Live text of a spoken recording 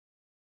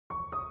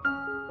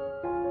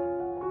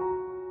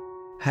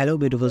Hello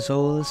beautiful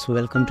souls,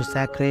 welcome to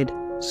Sacred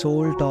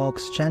Soul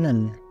Talks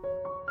channel.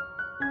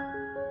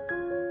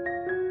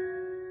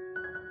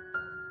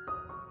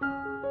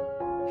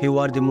 You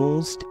are the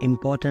most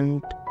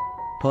important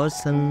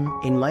person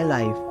in my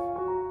life.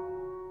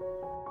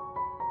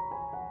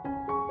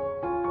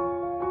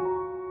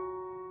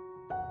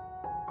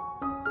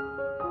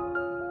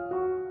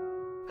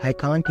 I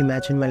can't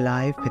imagine my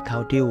life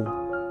without you.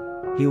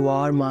 You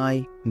are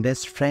my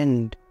best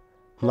friend,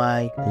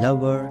 my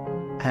lover,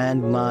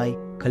 and my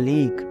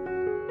colleague.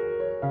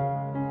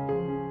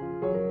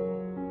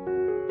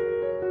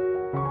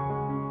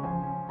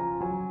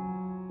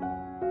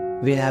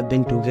 We have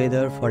been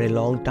together for a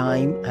long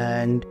time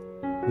and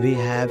we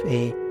have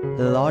a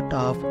lot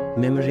of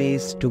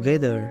memories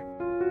together.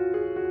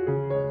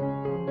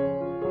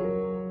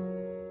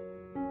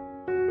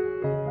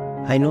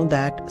 I know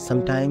that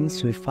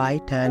sometimes we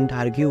fight and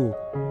argue,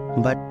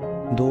 but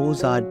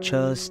those are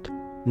just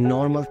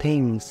normal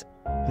things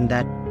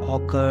that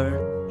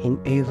occur in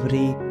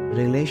every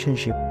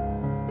relationship.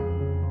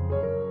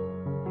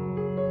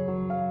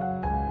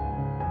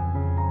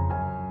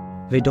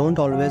 We don't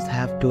always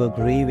have to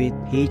agree with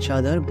each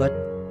other, but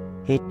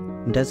it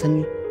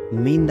doesn't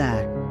mean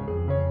that.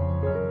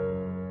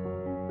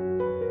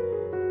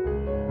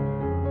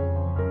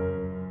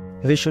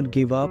 We should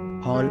give up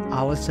on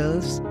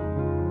ourselves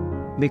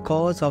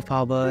because of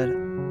our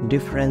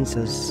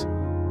differences.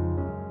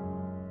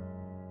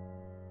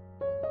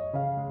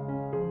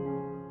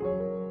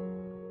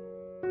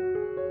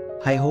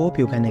 I hope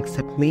you can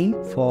accept me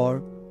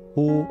for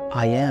who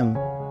I am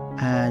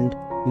and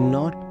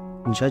not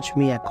judge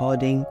me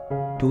according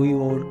to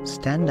your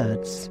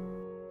standards.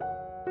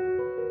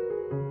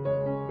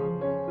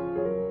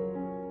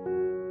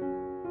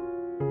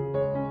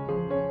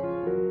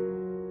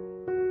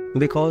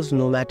 Because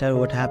no matter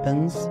what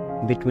happens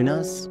between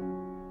us,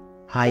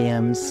 I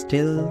am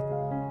still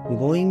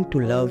going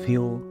to love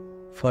you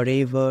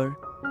forever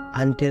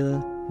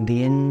until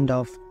the end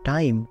of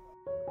time.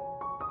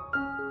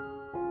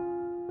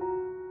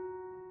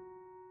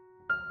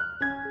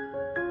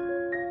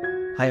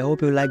 I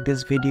hope you like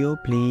this video.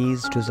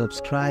 Please do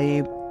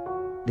subscribe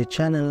the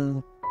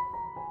channel.